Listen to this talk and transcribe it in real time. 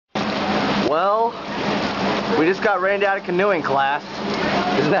We just got rained out of canoeing class.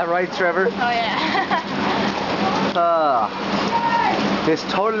 Isn't that right, Trevor? Oh yeah. This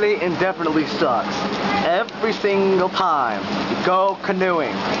totally and definitely sucks. Every single time you go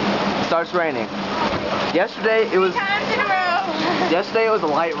canoeing, it starts raining. Yesterday it was a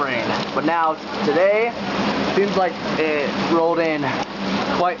light rain, but now today seems like it rolled in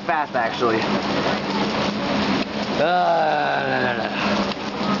quite fast actually.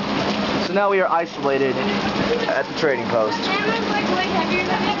 So now we are isolated at the trading post. It was like way heavier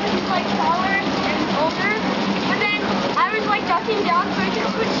than me because it's like taller and older. And then I was like ducking down so I could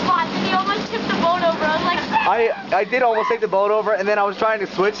switch spots and he almost tipped the boat over. I was like, I did almost take the boat over, and then I was trying to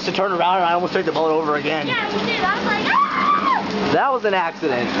switch to turn around and I almost took the boat over again. yeah, you did. I was like, ah! That was an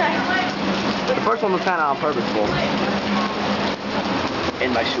accident. The first one was kind of on purposeful.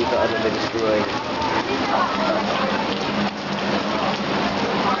 And my shoes are utterly destroyed.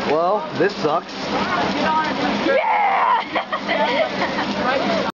 Well, this sucks.